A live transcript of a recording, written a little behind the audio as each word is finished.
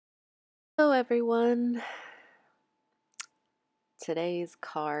Hello everyone. Today's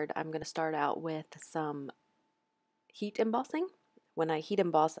card, I'm going to start out with some heat embossing. When I heat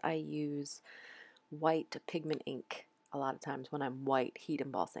emboss, I use white pigment ink a lot of times when I'm white heat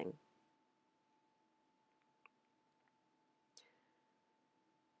embossing.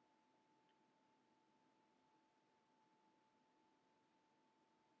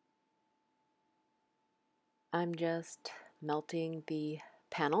 I'm just melting the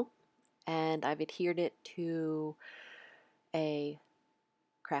panel and I've adhered it to a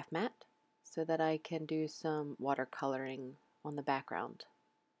craft mat so that I can do some watercoloring on the background.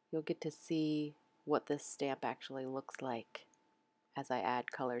 You'll get to see what this stamp actually looks like as I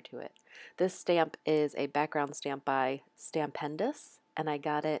add color to it. This stamp is a background stamp by Stampendous, and I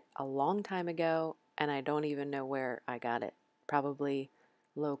got it a long time ago, and I don't even know where I got it. Probably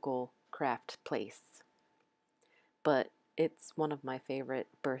local craft place. But it's one of my favorite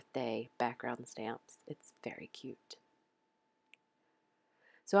birthday background stamps. It's very cute.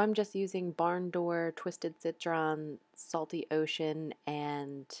 So I'm just using Barn Door, Twisted Citron, Salty Ocean,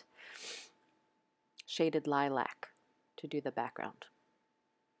 and Shaded Lilac to do the background.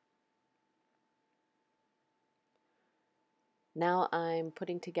 Now I'm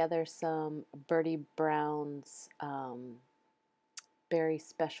putting together some Bertie Brown's very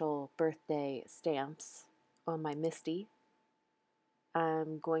special birthday stamps on my Misty.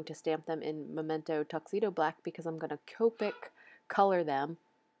 I'm going to stamp them in Memento Tuxedo Black because I'm going to Copic color them,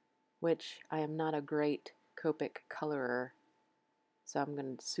 which I am not a great Copic colorer, so I'm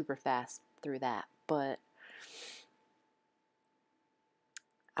going to super fast through that. But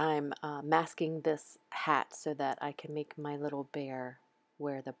I'm masking this hat so that I can make my little bear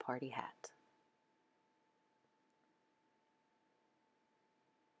wear the party hat.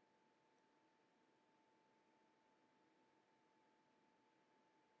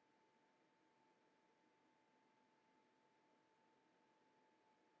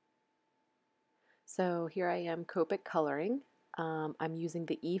 So here I am Copic coloring. I'm using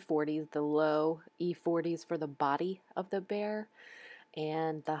the E40s, the low E40s for the body of the bear,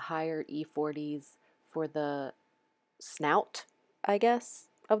 and the higher E40s for the snout, I guess,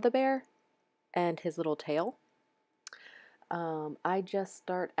 of the bear, and his little tail. I just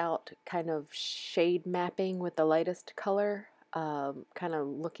start out kind of shade mapping with the lightest color, kind of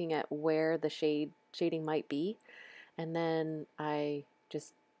looking at where the shading might be, and then I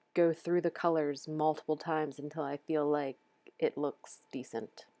just go through the colors multiple times until I feel like it looks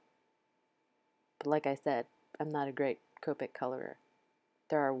decent. But like I said, I'm not a great Copic colorer.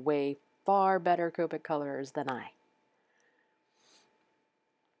 There are way far better Copic colorers than I.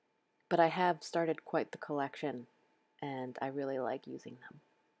 But I have started quite the collection, and I really like using them.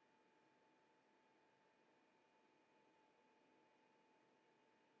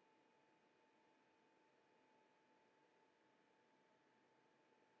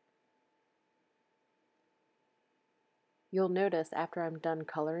 You'll notice after I'm done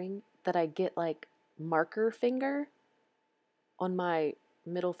coloring that I get like marker finger on my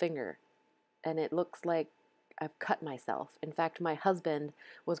middle finger, and it looks like I've cut myself. In fact, my husband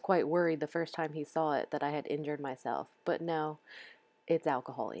was quite worried the first time he saw it that I had injured myself, but no, it's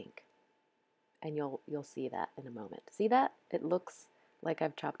alcohol ink. And you'll see that in a moment. See that? It looks like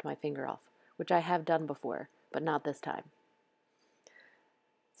I've chopped my finger off, which I have done before, but not this time.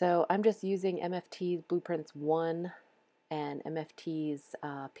 So I'm just using MFT's Blueprints 1 and MFT's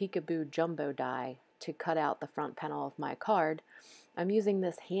Peekaboo Jumbo die to cut out the front panel of my card. I'm using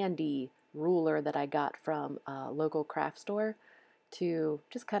this handy ruler that I got from a local craft store to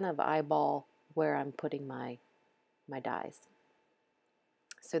just kind of eyeball where I'm putting my dies.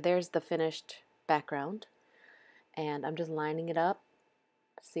 So there's the finished background, and I'm just lining it up,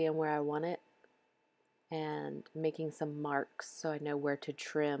 seeing where I want it, and making some marks so I know where to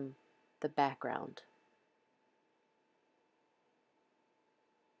trim the background.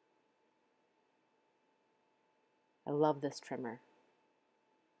 I love this trimmer.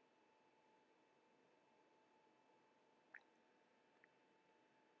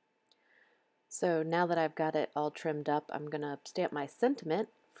 So now that I've got it all trimmed up, I'm going to stamp my sentiment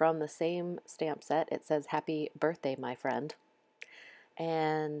from the same stamp set. It says, "Happy birthday, my friend."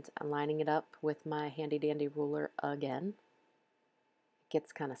 And I'm lining it up with my handy dandy ruler again. It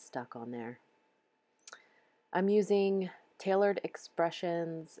gets kind of stuck on there. I'm using Tailored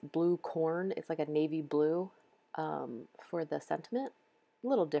Expressions Blue Corn. It's like a navy blue for the sentiment. A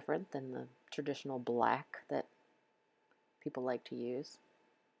little different than the traditional black that people like to use.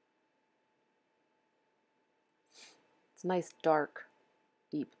 It's nice, dark,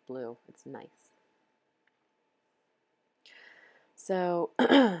 deep blue. It's nice. So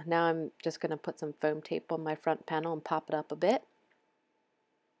now I'm just going to put some foam tape on my front panel and pop it up a bit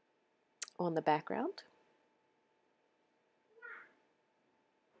on the background.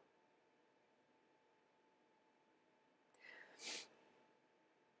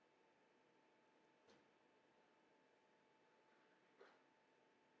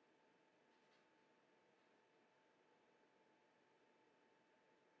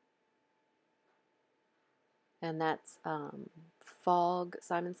 And that's Fog,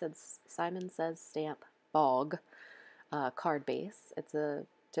 Simon Says Stamp Fog card base. It's a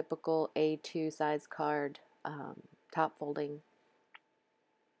typical A2 size card, top folding.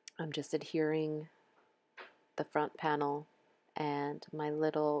 I'm just adhering the front panel and my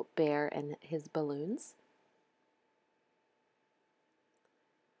little bear and his balloons.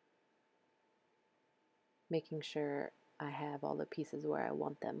 Making sure I have all the pieces where I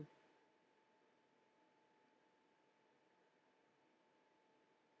want them.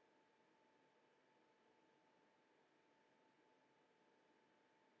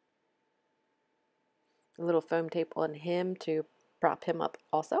 A little foam tape on him to prop him up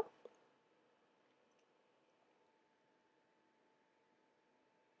also.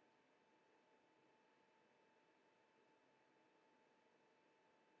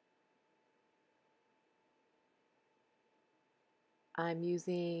 I'm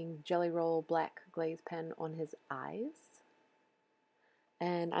using Jelly Roll black glaze pen on his eyes.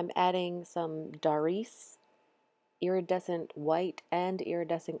 And I'm adding some Doris iridescent white and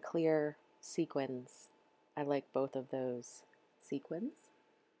iridescent clear sequins. I like both of those sequins.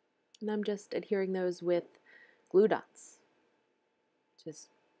 And I'm just adhering those with glue dots. Just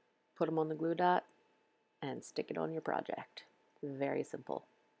put them on the glue dot and stick it on your project. Very simple.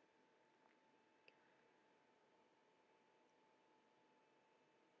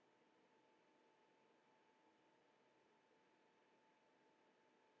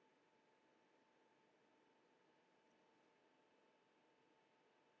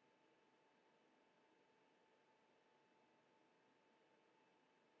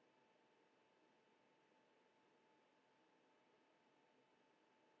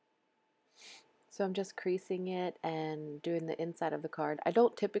 So I'm just creasing it and doing the inside of the card. I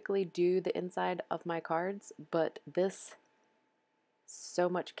don't typically do the inside of my cards, but this, so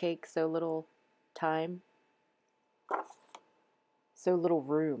much cake, so little time, so little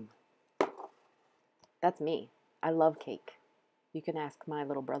room. That's me. I love cake. You can ask my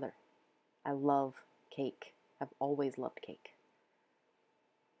little brother. I love cake. I've always loved cake.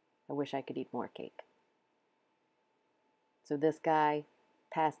 I wish I could eat more cake. So this guy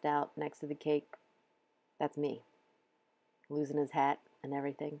passed out next to the cake, that's me. Losing his hat and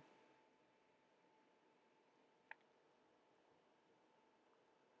everything.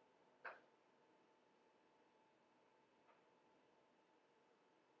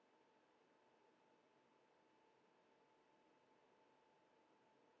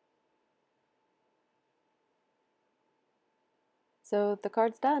 So the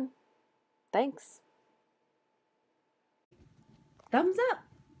card's done. Thanks. Thumbs up!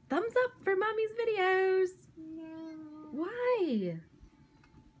 Thumbs up for Mommy's videos! No. Why?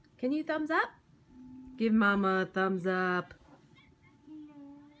 Can you thumbs up? Give Mama a thumbs up. No.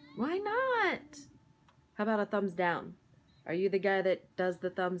 Why not? How about a thumbs down? Are you the guy that does the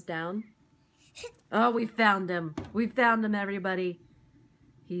thumbs down? Oh, we found him. We found him, everybody.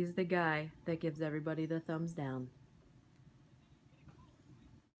 He's the guy that gives everybody the thumbs down.